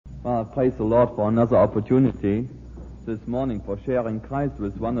Well, praise the Lord for another opportunity this morning for sharing Christ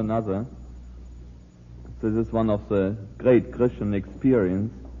with one another. This is one of the great Christian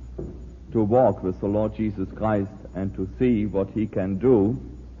experience, to walk with the Lord Jesus Christ and to see what He can do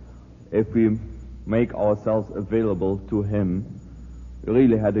if we make ourselves available to Him. We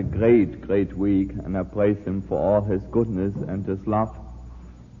really had a great week, and I praise Him for all His goodness and His love,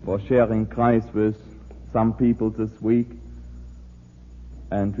 for sharing Christ with some people this week.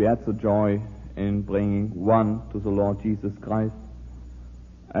 And we had the joy in bringing one to the Lord Jesus Christ.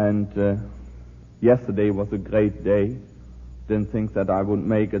 And yesterday was a great day. Didn't think that I would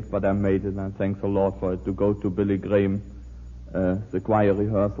make it, but I made it, and thanks the Lord for it. To go to Billy Graham, the choir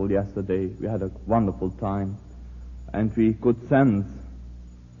rehearsal yesterday, we had a wonderful time. And we could sense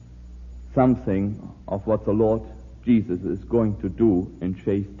something of what the Lord Jesus is going to do in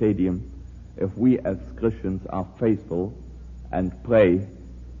Shea Stadium if we as Christians are faithful and pray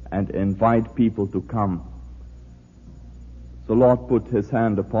and invite people to come. The Lord put His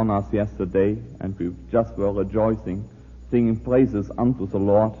hand upon us yesterday, and we just were rejoicing, singing praises unto the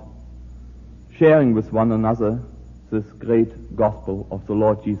Lord, sharing with one another this great gospel of the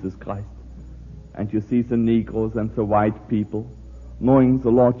Lord Jesus Christ. And you see the Negroes and the white people knowing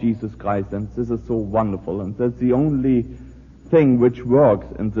the Lord Jesus Christ, and this is so wonderful, and that's the only thing which works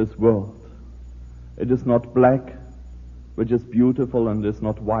in this world. It is not black, which is beautiful, and it is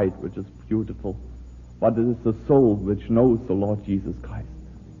not white, which is beautiful, but it is the soul which knows the Lord Jesus Christ.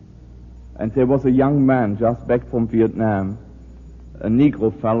 And there was a young man just back from Vietnam, a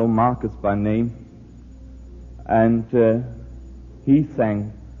Negro fellow, Marcus by name, and he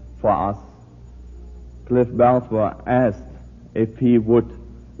sang for us. Cliff Balfour asked if he would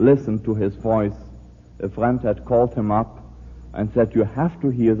listen to his voice. A friend had called him up and said, "You have to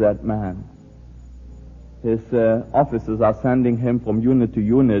hear that man." His officers are sending him from unit to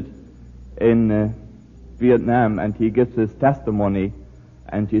unit in Vietnam, and he gives his testimony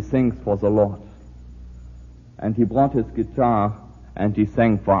and he sings for the Lord. And he brought his guitar and he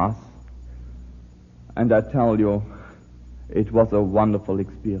sang for us. And I tell you, it was a wonderful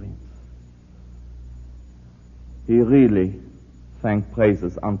experience. He really sang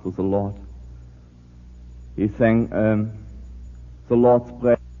praises unto the Lord. He sang the Lord's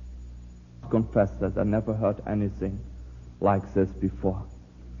Prayer. Confess that I never heard anything like this before.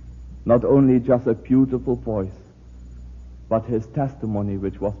 Not only just a beautiful voice, but his testimony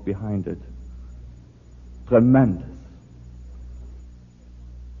which was behind it. Tremendous.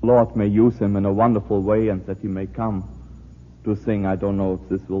 The Lord may use him in a wonderful way, and that he may come to sing. I don't know if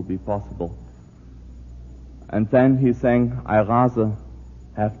this will be possible. And then he sang, "I rather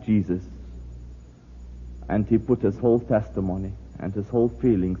have Jesus." And he put his whole testimony and his whole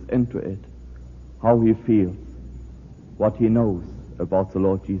feelings into it. How he feels, what he knows about the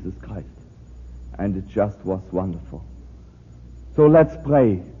Lord Jesus Christ. And it just was wonderful. So let's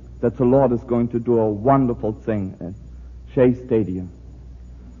pray that the Lord is going to do a wonderful thing at Shea Stadium.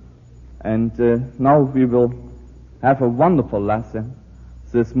 And now we will have a wonderful lesson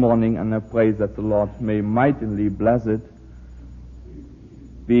this morning, and I pray that the Lord may mightily bless it.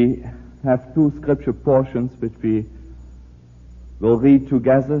 We have two scripture portions which we we'll read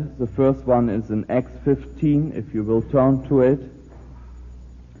together. The first one is in Acts 15, if you will turn to it.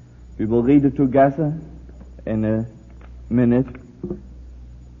 We will read it together in a minute.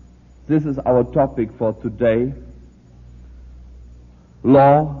 This is our topic for today: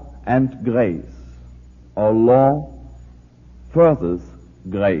 law and grace, or law versus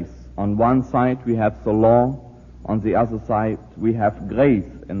grace. On one side we have the law, on the other side we have grace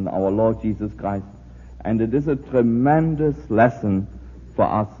in our Lord Jesus Christ. And it is a tremendous lesson for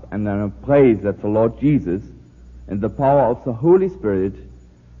us, and I pray that the Lord Jesus, in the power of the Holy Spirit,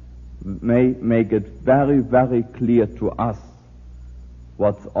 may make it very clear to us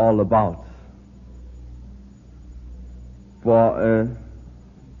what's all about. For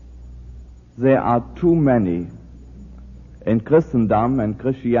there are too many in Christendom and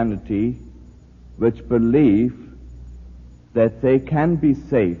Christianity which believe that they can be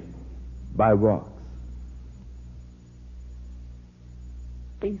saved by works.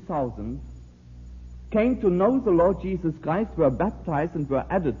 8,000 came to know the Lord Jesus Christ, were baptized, and were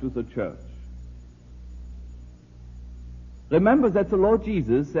added to the church. Remember that the Lord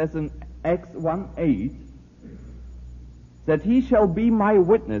Jesus says in Acts 1:8 that he shall be my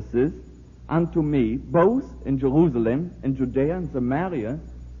witnesses unto me, both in Jerusalem, in Judea and Samaria,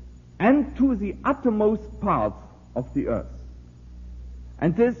 and to the uttermost parts of the earth.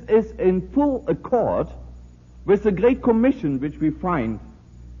 And this is in full accord with the Great Commission which we find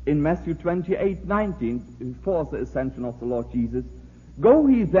in Matthew 28:19, before the ascension of the Lord Jesus. Go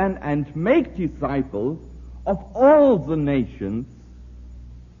ye then and make disciples of all the nations.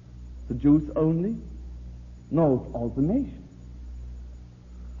 The Jews only? No, all the nations.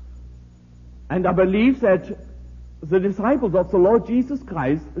 And I believe that the disciples of the Lord Jesus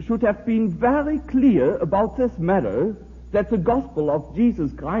Christ should have been very clear about this matter, that the gospel of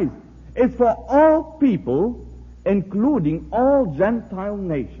Jesus Christ is for all people, including all Gentile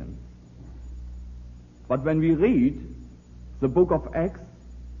nations. But when we read the book of Acts,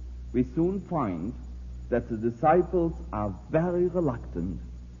 we soon find that the disciples are very reluctant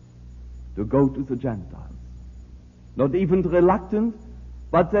to go to the Gentiles. Not even reluctant,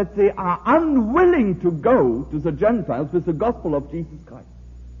 but that they are unwilling to go to the Gentiles with the gospel of Jesus Christ.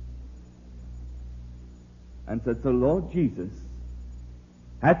 And that the Lord Jesus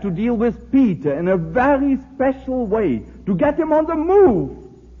had to deal with Peter in a very special way to get him on the move,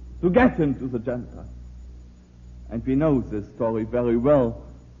 to get him to the Gentiles. And we know this story very well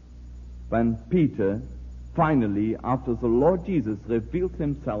when Peter finally, after the Lord Jesus reveals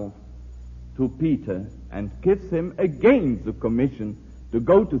himself to Peter and gives him again the commission to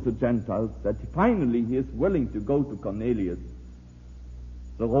go to the Gentiles, that finally he is willing to go to Cornelius,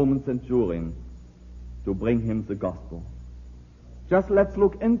 the Roman centurion, to bring him the gospel. Just let's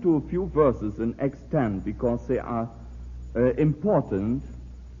look into a few verses in Acts 10, because they are important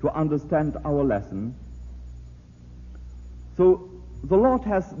to understand our lesson. So the Lord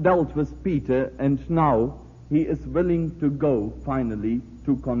has dealt with Peter, and now he is willing to go finally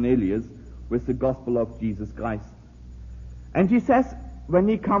to Cornelius with the gospel of Jesus Christ. And he says, when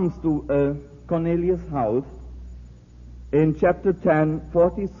he comes to Cornelius' house, in chapter 10,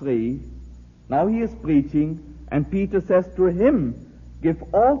 43, now he is preaching, and Peter says to him, give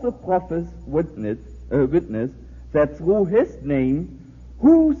all the prophets witness that through his name,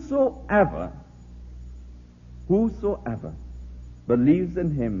 whosoever believes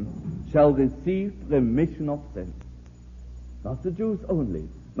in him shall receive remission of sins. Not the Jews only.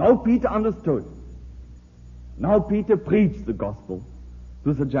 Now Peter understood. Now Peter preached the gospel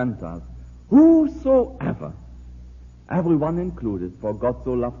to the Gentiles. Whosoever, everyone included, for God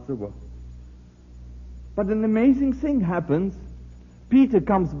so loved the world. But an amazing thing happens. Peter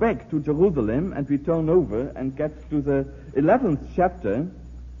comes back to Jerusalem, and we turn over and get to the 11th chapter.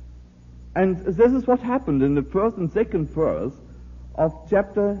 And this is what happened in the first and second verse of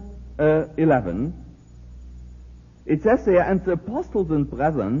chapter 11. It says there, and the apostles and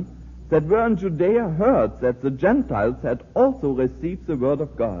brethren that were in Judea heard that the Gentiles had also received the word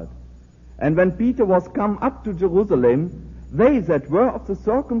of God. And when Peter was come up to Jerusalem, they that were of the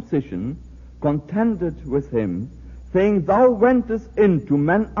circumcision contended with him, saying, thou wentest in to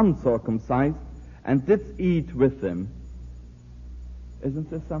men uncircumcised, and didst eat with them. Isn't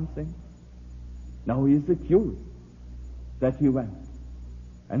there something? Now he is accused that he went.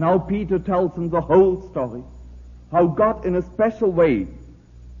 And now Peter tells him the whole story, how God in a special way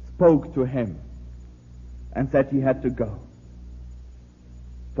spoke to him and said he had to go.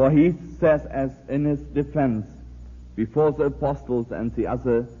 For he says, as in his defense before the apostles and the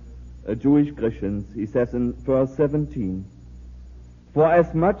other Jewish Christians, he says in verse 17, for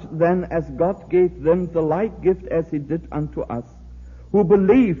as much then as God gave them the like gift as he did unto us, who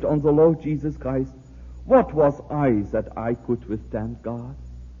believed on the Lord Jesus Christ, what was I that I could withstand God?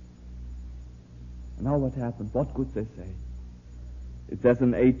 Now what happened? What could they say? It says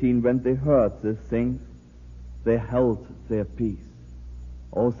in 18, when they heard these things, they held their peace.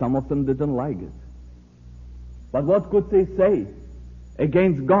 Oh, some of them didn't like it. But what could they say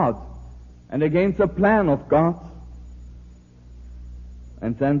against God and against the plan of God?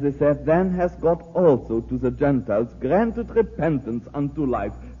 And then they said, then has God also to the Gentiles granted repentance unto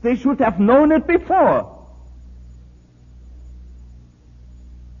life. They should have known it before.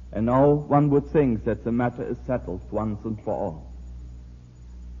 And now one would think that the matter is settled once and for all.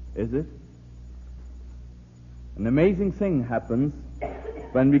 Is it? An amazing thing happens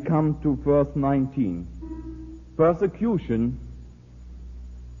when we come to verse 19. Persecution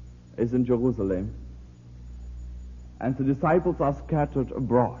is in Jerusalem, and the disciples are scattered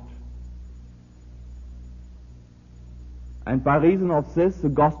abroad. And by reason of this, the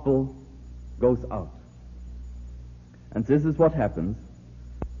gospel goes out. And this is what happens.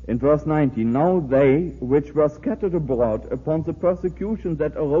 In verse 19, now they which were scattered abroad upon the persecution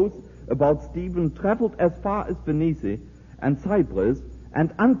that arose about Stephen traveled as far as Phoenicia and Cyprus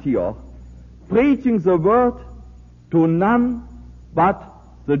and Antioch, preaching the word to none but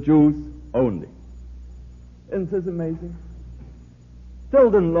the Jews only. Isn't this amazing? Still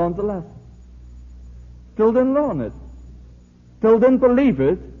didn't learn the lesson. Still didn't learn it. Still didn't believe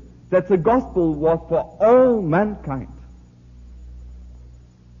it, that the gospel was for all mankind.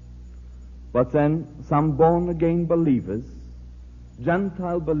 But then some born-again believers,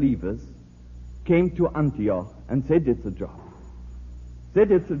 Gentile believers, came to Antioch and said it's a job.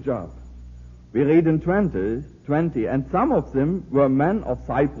 Said it's a job. We read in 20, and some of them were men of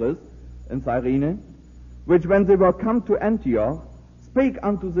Cyprus and Cyrene, which when they were come to Antioch, spake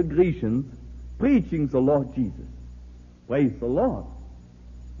unto the Grecians, preaching the Lord Jesus. Praise the Lord.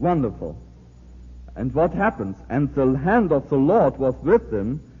 Wonderful. And what happens? And the hand of the Lord was with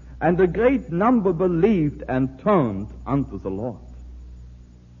them, and a great number believed and turned unto the Lord.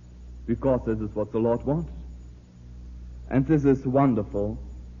 Because this is what the Lord wanted. And this is wonderful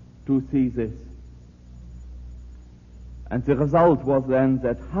to see this. And the result was then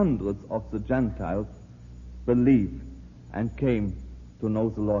that hundreds of the Gentiles believed and came to know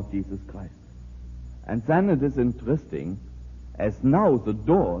the Lord Jesus Christ. And then it is interesting, as now the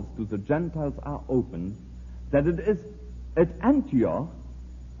doors to the Gentiles are open, that it is at Antioch,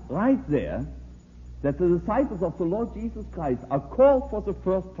 right there, that the disciples of the Lord Jesus Christ are called for the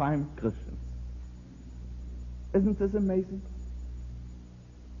first time Christians. Isn't this amazing?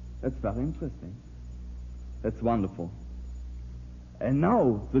 That's very interesting. That's wonderful. And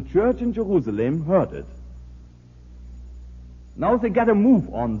now the church in Jerusalem heard it. Now they got a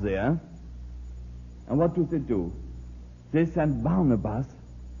move on there. And what do? They sent Barnabas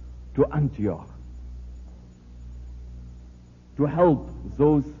to Antioch to help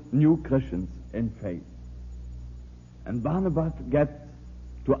those new Christians in faith. And Barnabas gets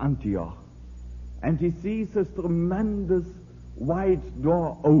to Antioch, and he sees this tremendous wide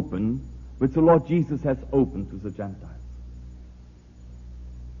door open, which the Lord Jesus has opened to the Gentiles.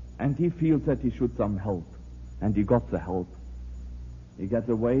 And he feels that he should some help, and he got the help. He gets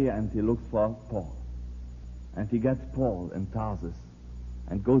away and he looks for Paul. And he gets Paul in Tarsus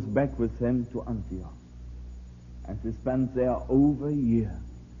and goes back with him to Antioch. And he spends there over a year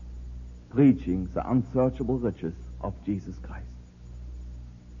preaching the unsearchable riches of Jesus Christ.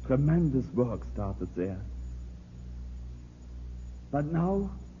 Tremendous work started there. But now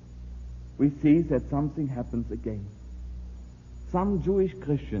we see that something happens again. Some Jewish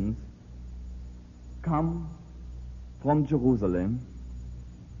Christians come from Jerusalem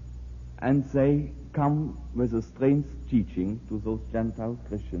and they come with a strange teaching to those Gentile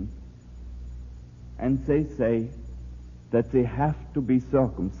Christians, and they say that they have to be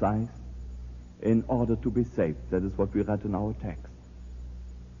circumcised in order to be saved. That is what we read in our text.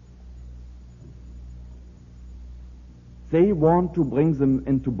 They want to bring them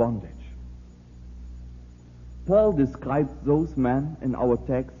into bondage. Paul describes those men in our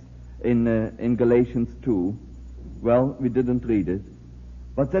text in Galatians 2. Well, we didn't read it.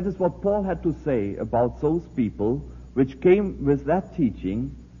 But that is what Paul had to say about those people which came with that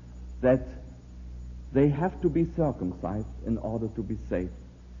teaching that they have to be circumcised in order to be saved.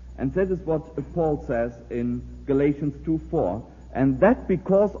 And that is what Paul says in Galatians 2:4. And that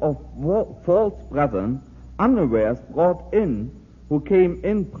because of false brethren, unawares brought in, who came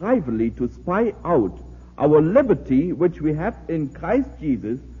in privately to spy out our liberty which we have in Christ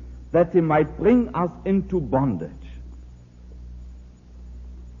Jesus, that they might bring us into bondage.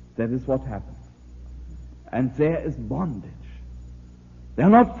 That is what happens. And there is bondage. They are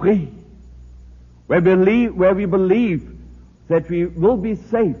not free. Where we believe that we will be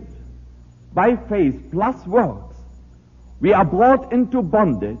saved by faith plus works, we are brought into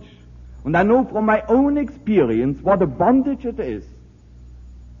bondage. And I know from my own experience what a bondage it is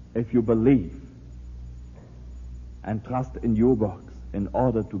if you believe and trust in your works in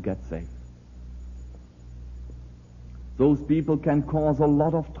order to get saved. Those people can cause a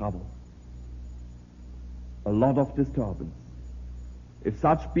lot of trouble, a lot of disturbance. If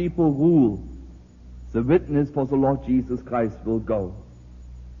such people rule, the witness for the Lord Jesus Christ will go.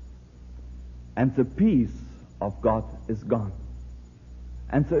 And the peace of God is gone.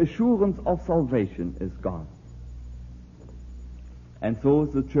 And the assurance of salvation is gone. And so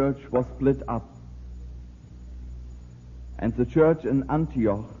the church was split up. And the church in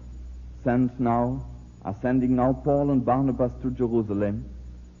Antioch are sending now Paul and Barnabas to Jerusalem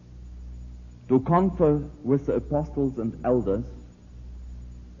to confer with the apostles and elders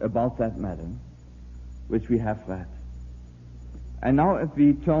about that matter, which we have read. And now if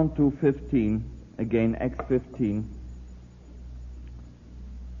we turn to 15, again Acts 15,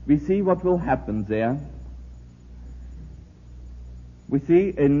 we see what will happen there. We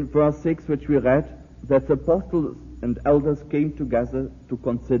see in verse 6, which we read, that the apostles and elders came together to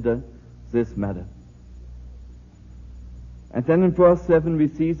consider this matter. And then in verse 7 we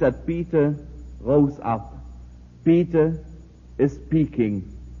see that Peter rose up. Peter is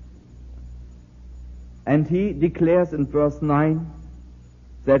speaking. And he declares in verse 9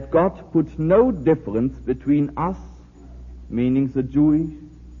 that God put no difference between us, meaning the Jewish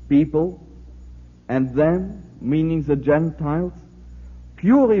people, and them, meaning the Gentiles,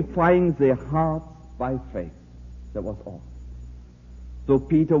 purifying their hearts by faith. That was all. So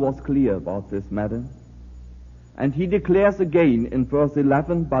Peter was clear about this matter. And he declares again in verse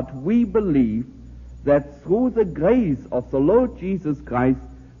 11, "But we believe that through the grace of the Lord Jesus Christ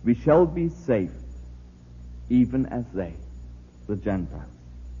we shall be saved, even as they," the Gentiles,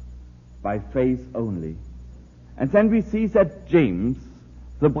 by faith only. And then we see that James,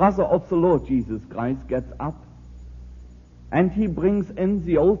 the brother of the Lord Jesus Christ, gets up and he brings in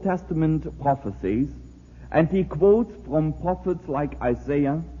the Old Testament prophecies, and he quotes from prophets like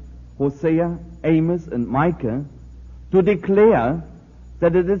Isaiah, Hosea, Amos, and Micah to declare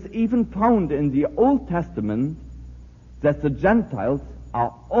that it is even found in the Old Testament that the Gentiles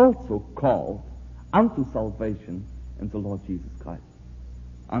are also called unto salvation in the Lord Jesus Christ,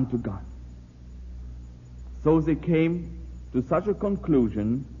 unto God. So they came to such a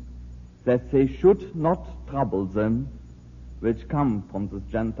conclusion that they should not trouble them which come from the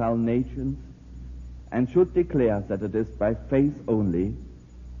Gentile nations, and should declare that it is by faith only,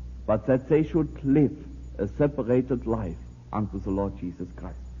 but that they should live a separated life unto the Lord Jesus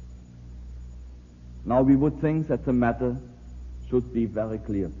Christ. Now we would think that the matter should be very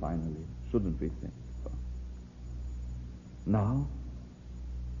clear finally, shouldn't we think? Now,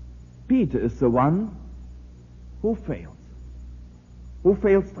 Peter is the one who fails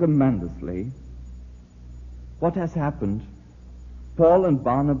tremendously. What has happened? Paul and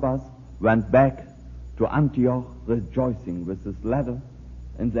Barnabas went back to Antioch rejoicing with this letter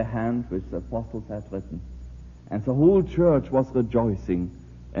in their hand which the apostles had written. And the whole church was rejoicing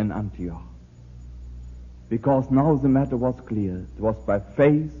in Antioch. Because now the matter was clear. It was by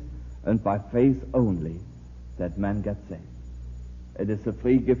faith and by faith only that man gets saved. It is a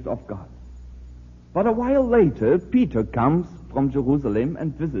free gift of God. But a while later, Peter comes from Jerusalem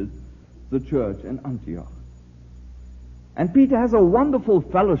and visits the church in Antioch. And Peter has a wonderful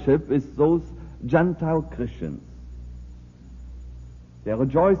fellowship with those Gentile Christians. They're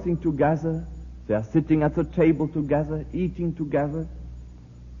rejoicing together. They're sitting at the table together, eating together,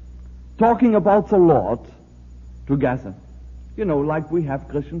 talking about the Lord together. You know, like we have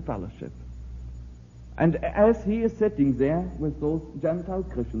Christian fellowship. And as he is sitting there with those Gentile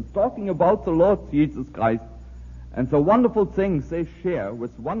Christians, talking about the Lord Jesus Christ and the wonderful things they share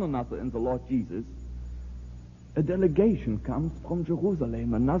with one another in the Lord Jesus, a delegation comes from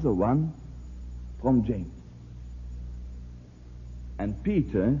Jerusalem, another one from James. And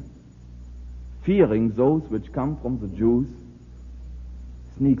Peter, fearing those which come from the Jews,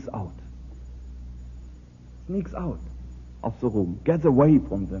 sneaks out of the room, gets away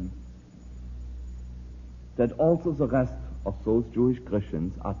from them, that also the rest of those Jewish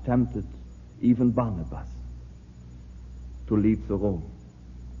Christians are tempted, even Barnabas, to leave the room.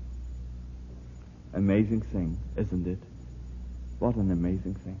 Amazing thing, isn't it? What an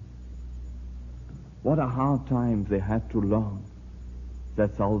amazing thing. What a hard time they had to learn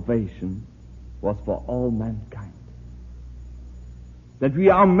that salvation was for all mankind. That we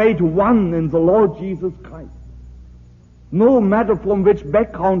are made one in the Lord Jesus Christ. No matter from which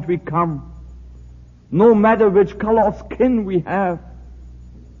background we come, no matter which color of skin we have,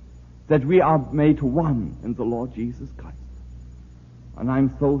 that we are made one in the Lord Jesus Christ. And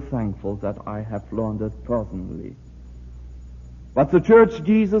I'm so thankful that I have learned it personally. But the Church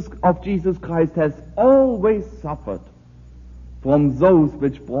of Jesus Christ has always suffered from those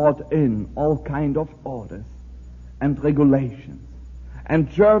which brought in all kind of orders and regulations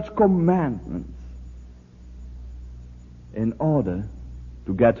and church commandments in order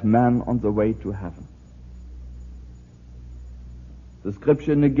to get man on the way to heaven. The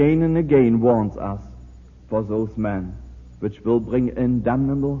Scripture again and again warns us for those men which will bring in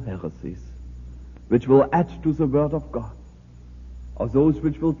damnable heresies, which will add to the Word of God, or those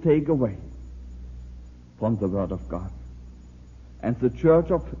which will take away from the Word of God. And the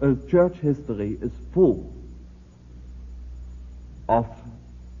church history is full of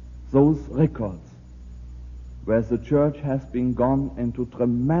those records where the church has been gone into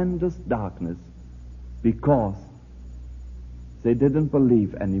tremendous darkness because they didn't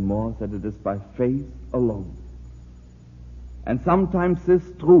believe anymore that it is by faith alone. And sometimes this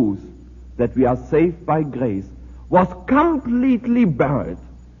truth that we are saved by grace was completely buried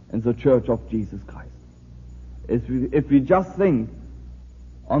in the Church of Jesus Christ. If we just think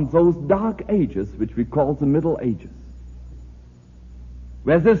on those dark ages which we call the Middle Ages,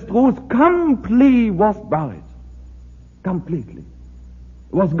 where this truth completely was buried. Completely.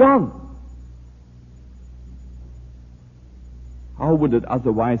 It was gone. How How would it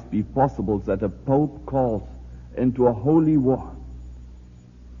otherwise be possible that a pope calls into a holy war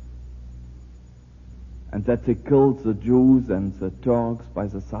and that they killed the Jews and the Turks by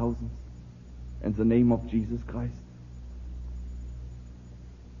the thousands in the name of Jesus Christ?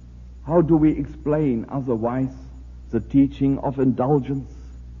 How do we explain otherwise the teaching of indulgence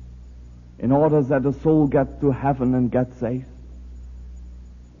in order that a soul gets to heaven and gets saved?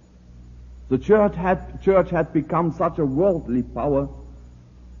 The church had become such a worldly power,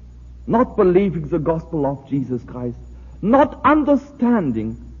 not believing the gospel of Jesus Christ, not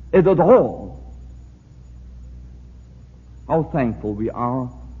understanding it at all. How thankful we are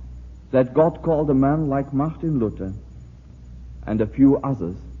that God called a man like Martin Luther and a few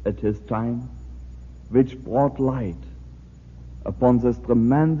others at his time, which brought light upon this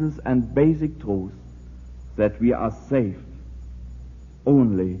tremendous and basic truth that we are saved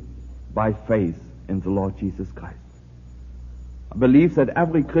only by faith in the Lord Jesus Christ. I believe that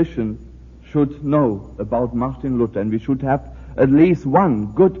every Christian should know about Martin Luther, and we should have at least one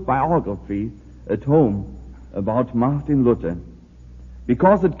good biography at home about Martin Luther,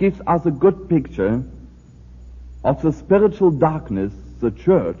 because it gives us a good picture of the spiritual darkness the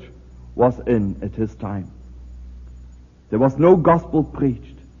church was in at his time. There was no gospel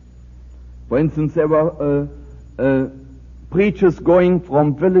preached. For instance, there were preachers going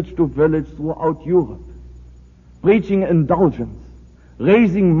from village to village throughout Europe, preaching indulgence,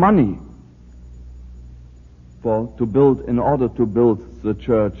 raising money in order to build the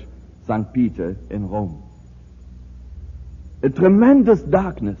church St. Peter in Rome. A tremendous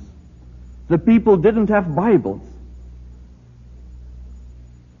darkness. The people didn't have Bibles.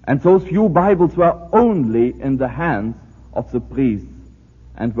 And those few Bibles were only in the hands of the priests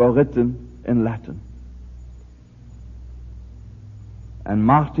and were written in Latin. And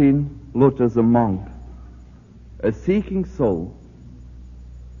Martin Luther, the monk, a seeking soul,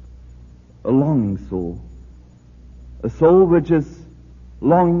 a longing soul, a soul which is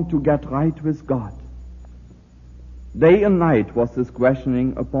longing to get right with God. Day and night was this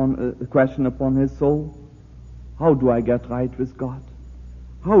question upon his soul. How do I get right with God?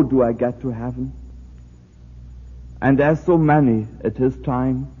 How do I get to heaven? And as so many at his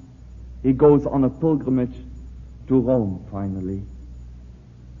time, he goes on a pilgrimage to Rome finally.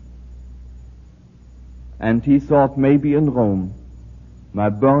 And he thought, maybe in Rome, my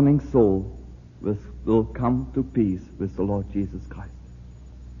burning soul will come to peace with the Lord Jesus Christ.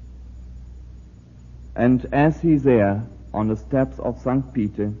 And as he's there on the steps of St.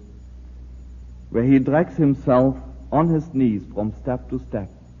 Peter, where he drags himself on his knees from step to step,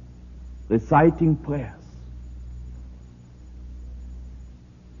 reciting prayers,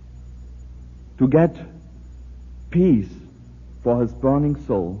 to get peace for his burning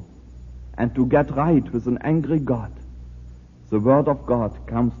soul, and to get right with an angry God, the word of God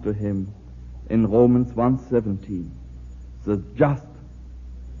comes to him in Romans 1:17. The just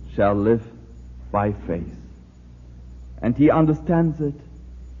shall live by faith. And he understands it.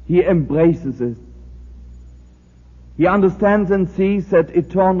 He embraces it. He understands and sees that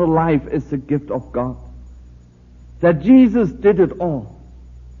eternal life is the gift of God. That Jesus did it all.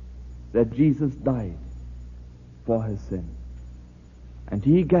 That Jesus died for his sin. And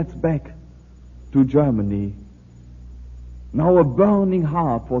he gets back to Germany, now a burning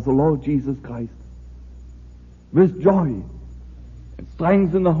heart for the Lord Jesus Christ, with joy and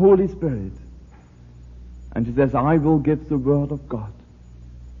strength in the Holy Spirit. And he says, I will give the word of God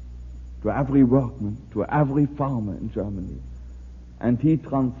to every workman, to every farmer in Germany. And he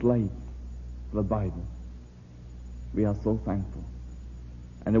translates the Bible. We are so thankful.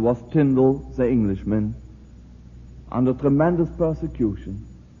 And it was Tyndall, the Englishman, under tremendous persecution,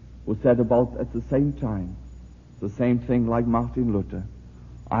 who said about at the same time the same thing like Martin Luther.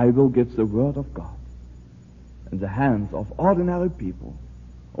 I will give the word of God in the hands of ordinary people.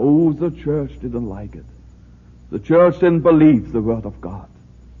 Oh, the church didn't like it. The church didn't believe the word of God.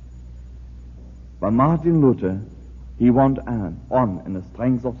 But Martin Luther, he went on in the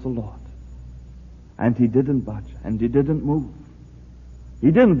strength of the Lord. And he didn't budge, and he didn't move. He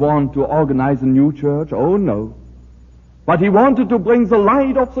didn't want to organize a new church, oh no. But he wanted to bring the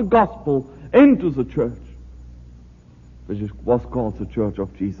light of the gospel into the church, which was called the Church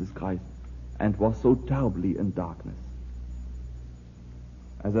of Jesus Christ, and was so terribly in darkness.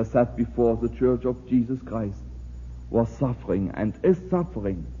 As I said before, the Church of Jesus Christ was suffering and is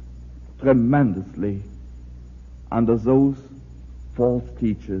suffering tremendously under those false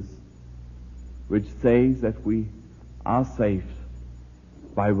teachers which say that we are saved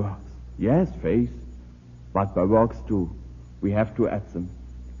by works. Yes, faith, but by works too. We have to add them.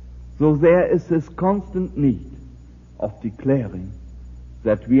 So there is this constant need of declaring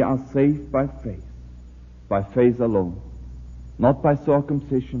that we are saved by faith alone, not by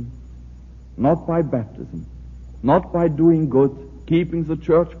circumcision, not by baptism, not by doing good, keeping the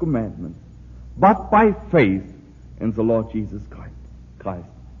church commandments, but by faith in the Lord Jesus Christ.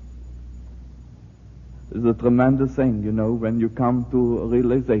 It's a tremendous thing, when you come to a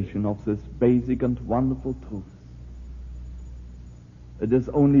realization of this basic and wonderful truth. It is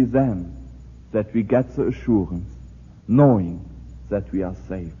only then that we get the assurance, knowing that we are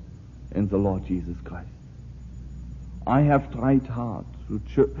saved in the Lord Jesus Christ. I have tried hard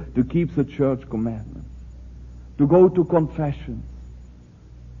to keep the church commandments, to go to confessions,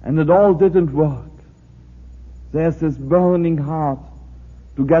 and it all didn't work. There's this burning heart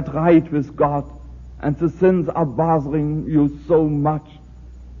to get right with God, and the sins are bothering you so much,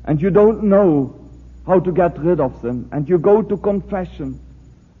 and you don't know how to get rid of them, and you go to confession,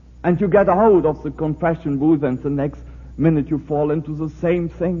 and you get out of the confession booth, and the next minute you fall into the same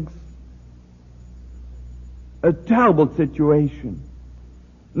things. A terrible situation.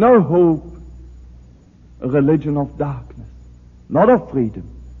 No hope. A religion of darkness, not of freedom,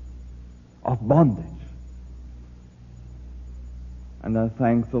 of bondage. And I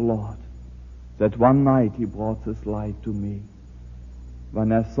thank the Lord that one night He brought this light to me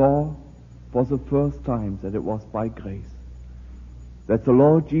when I saw for the first time that it was by grace that the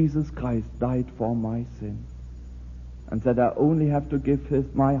Lord Jesus Christ died for my sin, and that I only have to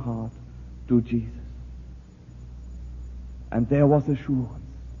give my heart to Jesus. And there was assurance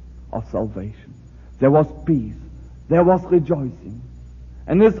of salvation. There was peace. There was rejoicing.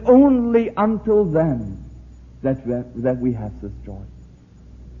 And it's only until then that we have this joy.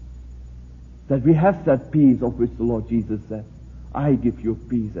 That we have that peace of which the Lord Jesus said, I give you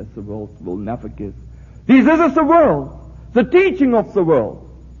peace as the world will never give. This is the world, the teaching of the world.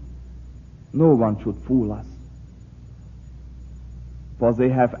 No one should fool us. For they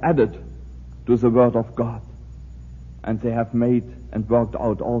have added to the word of God, and they have made and worked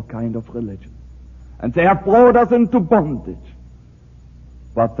out all kind of religion, and they have brought us into bondage.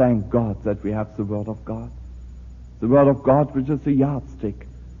 But thank God that we have the word of God, the word of God which is a yardstick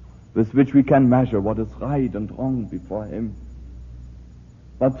with which we can measure what is right and wrong before Him.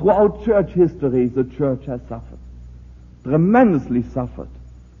 But throughout church history, the church has suffered, tremendously suffered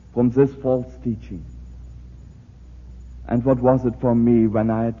from this false teaching. And what was it for me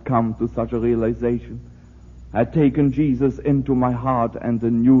when I had come to such a realization? I had taken Jesus into my heart, and a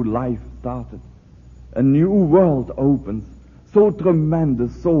new life started. A new world opens, so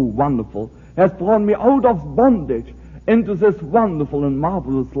tremendous, so wonderful, has brought me out of bondage into this wonderful and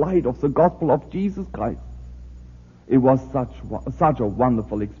marvelous light of the gospel of Jesus Christ. It was such a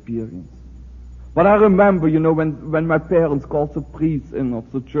wonderful experience. But I remember, when my parents called the priests in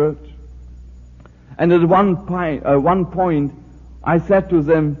of the church, and at one point I said to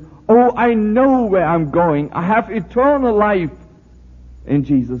them, oh, I know where I'm going. I have eternal life in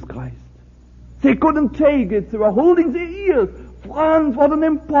Jesus Christ. They couldn't take it. They were holding their ears. Franz, what an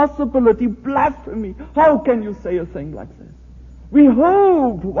impossibility, blasphemy. How can you say a thing like this? We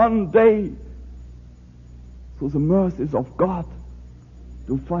hope one day, through the mercies of God,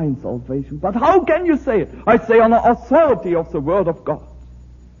 to find salvation. But how can you say it? I say on the authority of the Word of God.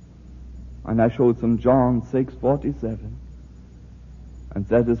 And I showed them John 6:47. And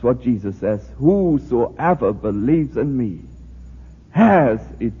that is what Jesus says, whosoever believes in me has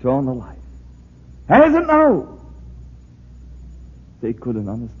eternal life. Has it now? They couldn't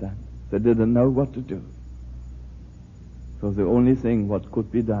understand. They didn't know what to do. So the only thing what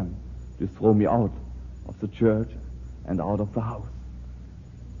could be done is throw me out of the church and out of the house.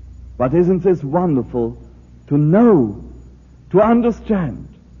 But isn't this wonderful to know, to understand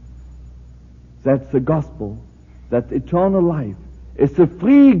that the gospel, that eternal life, is a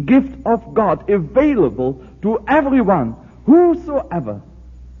free gift of God available to everyone. Whosoever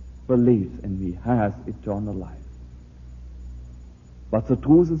believes in me has eternal life. But the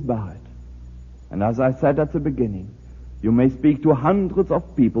truth is buried. And as I said at the beginning, you may speak to hundreds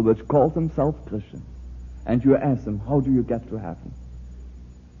of people which call themselves Christians, and you ask them, how do you get to heaven?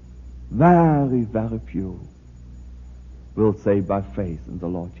 Very, very few will say by faith in the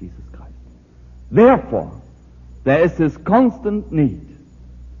Lord Jesus Christ. Therefore, there is this constant need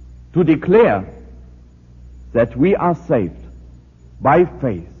to declare that we are saved by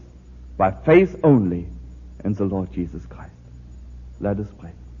faith only in the Lord Jesus Christ. Let us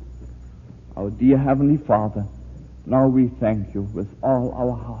pray. Our dear Heavenly Father, now we thank you with all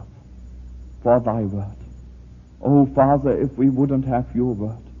our hearts for thy word. Oh, Father, if we wouldn't have your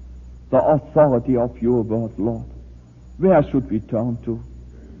word, the authority of your word, Lord, where should we turn to?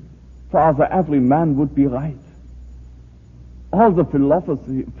 Father, every man would be right. All the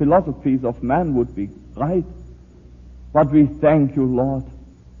philosophies of man would be right. But we thank you, Lord,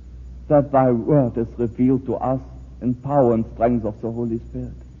 that thy word is revealed to us in power and strength of the Holy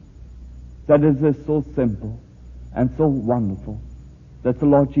Spirit. That it is so simple and so wonderful that the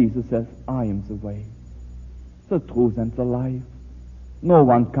Lord Jesus says, I am the way, the truth, and the life. No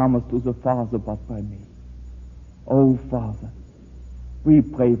one cometh to the Father but by me. Oh, Father, we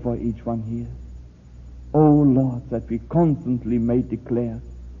pray for each one here. Oh, Lord, that we constantly may declare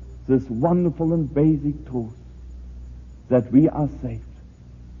this wonderful and basic truth, that we are saved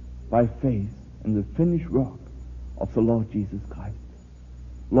by faith in the finished work of the Lord Jesus Christ.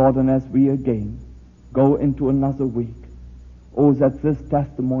 Lord, and as we again go into another week, oh, that this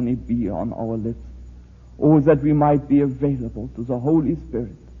testimony be on our lips. Oh, that we might be available to the Holy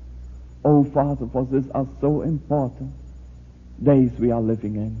Spirit. Oh, Father, for these are so important days we are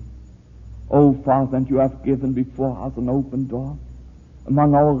living in. Oh, Father, and you have given before us an open door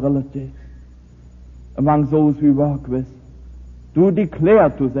among our relatives, among those we work with, to declare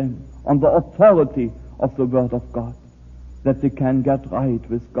to them on the authority of the Word of God that they can get right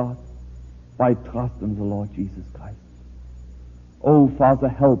with God by trust in the Lord Jesus Christ. Oh, Father,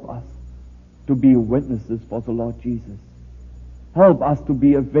 help us to be witnesses for the Lord Jesus. Help us to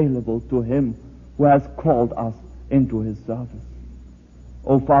be available to Him who has called us into His service.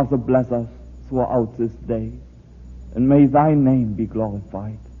 Oh, Father, bless us throughout this day, and may thy name be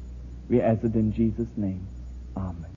glorified. We ask it in Jesus' name. Amen.